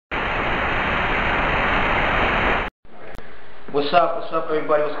What's up? What's up,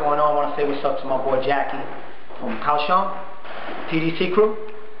 everybody? What's going on? I want to say what's up to my boy Jacky from Kaohsiung, PDC crew.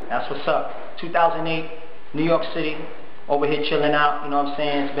 That's what's up. 2008, New York City, over here chilling out. You know what I'm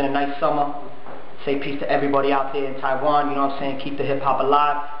saying? It's been a nice summer. Say peace to everybody out there in Taiwan. You know what I'm saying? Keep the hip hop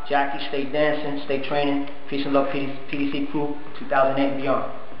alive. Jacky, stay dancing, stay training. Peace and love, PDC crew, 2008 and beyond.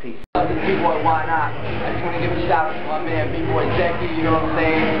 Peace. bboy, why not? I just want to give a shout out to my man bboy Jacky, you know what I'm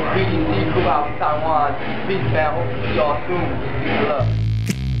saying? PDC crew out in Taiwan. Peace, man. Hope to see y'all soon. Peace and love.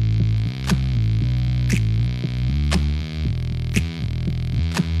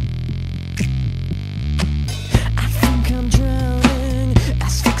 I think I'm drowning,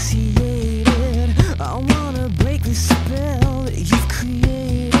 asphyxiated. I wanna break the spell that you've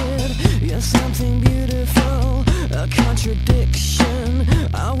created. You're something beautiful, a contradiction.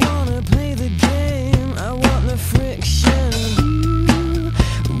 I wanna play the game, I want the friction.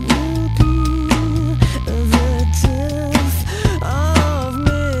 You will be the death of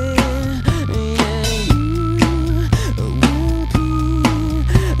me. Yeah, you will be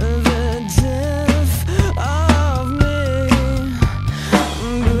the death of me.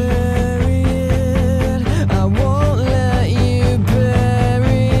 Bury it, I won't let you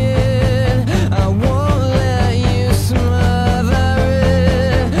bury it. I won't let you smother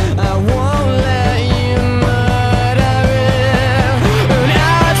it. I won't let you murder it. And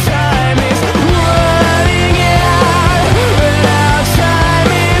our time is running out. And our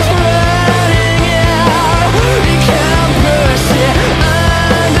time is running out. You can't push it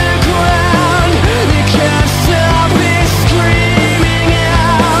underground. You can't stop it screaming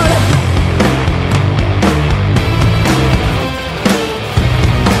out.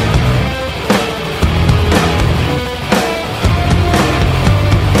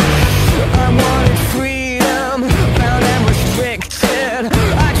 I wanted freedom, bound and restricted.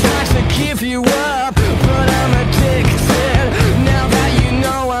 I tried to give you up, but I'm addicted. Now that you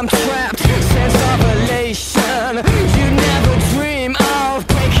know I'm trapped, sense of elation. You never dream of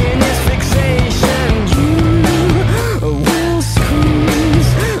breaking this fixation. You will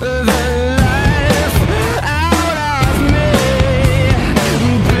squeeze the life out of me.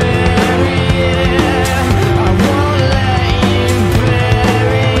 Bury it, I won't let you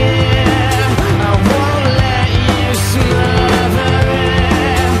bury it. I won't let you smother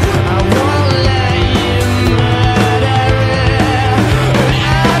it. I won't let you murder it. And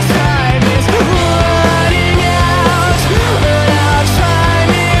our time is running out. And our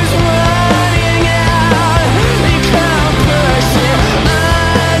time is running out. You can't push it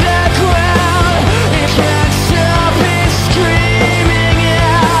underground. You can't stop it screaming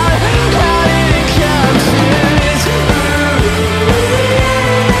out. How did it come to this?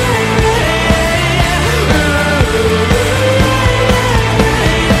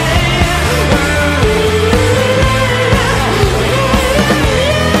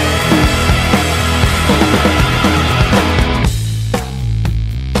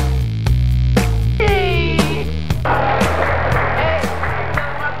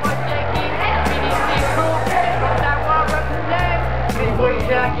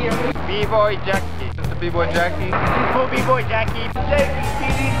 bboy Jacky. Mr. bboy Jacky. Cool bboy Jacky.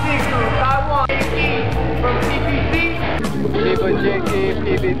 PDC crew, Taiwan. From CPC. bboy Jacky,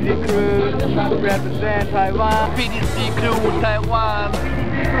 PDC crew. Represent Taiwan. PDC crew, Taiwan.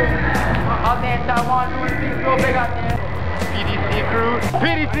 Out there in Taiwan, doing things real big out there. PDC crew.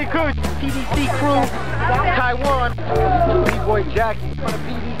 PDC crew. PDC crew. Taiwan. bboy Jacky. From the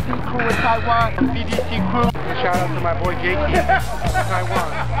PDC crew in Taiwan. PDC crew. Shout out to my boy Jacky. Taiwan.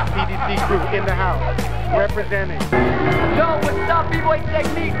 PDC crew in the house. Representing. Yo, what's up, bboy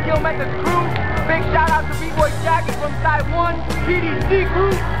Technique, Killmaker crew. Big shout out to bboy Jacky from Taiwan. PDC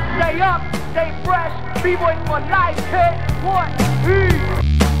crew. Stay up, stay fresh. bboy for life, hit. What? Peace.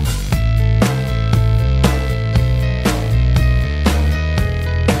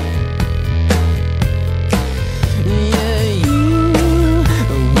 Yeah, you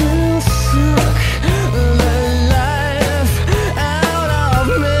will suck the life out of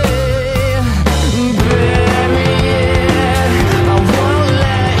me. Bury it, I won't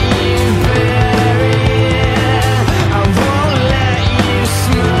let you bury it. I won't let you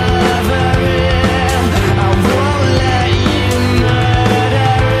smother it. I won't let you murder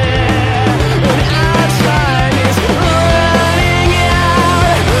it. And our time is running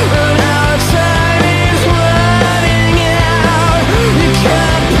out. And our time is running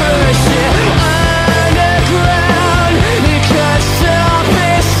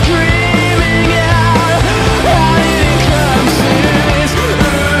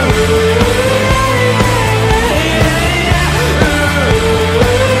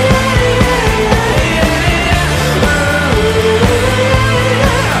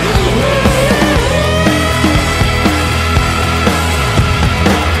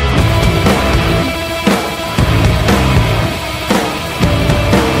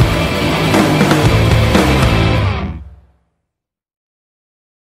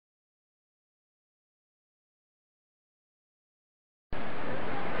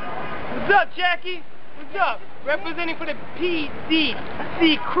Jacky. What's up? Representing for the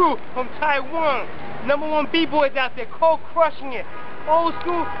PDC crew from Taiwan. #1 b-boys out there, cold crushing it. Old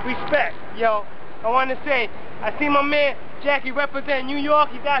school, respect. Yo, I want to say, I see my man Jacky representing New York.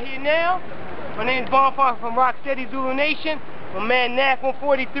 He's out here now. My name is Bonfire from Rocksteady Zulu Nation. My man Knack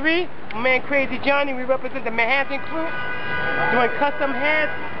 143. My man Crazy Johnny. We represent the Manhattan crew. Doing custom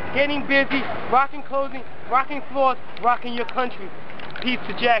hats, getting busy, rocking clothing, rocking floors, rocking your country. Peace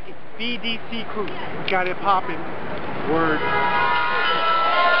to Jacky, BDC crew. Got it popping. Word.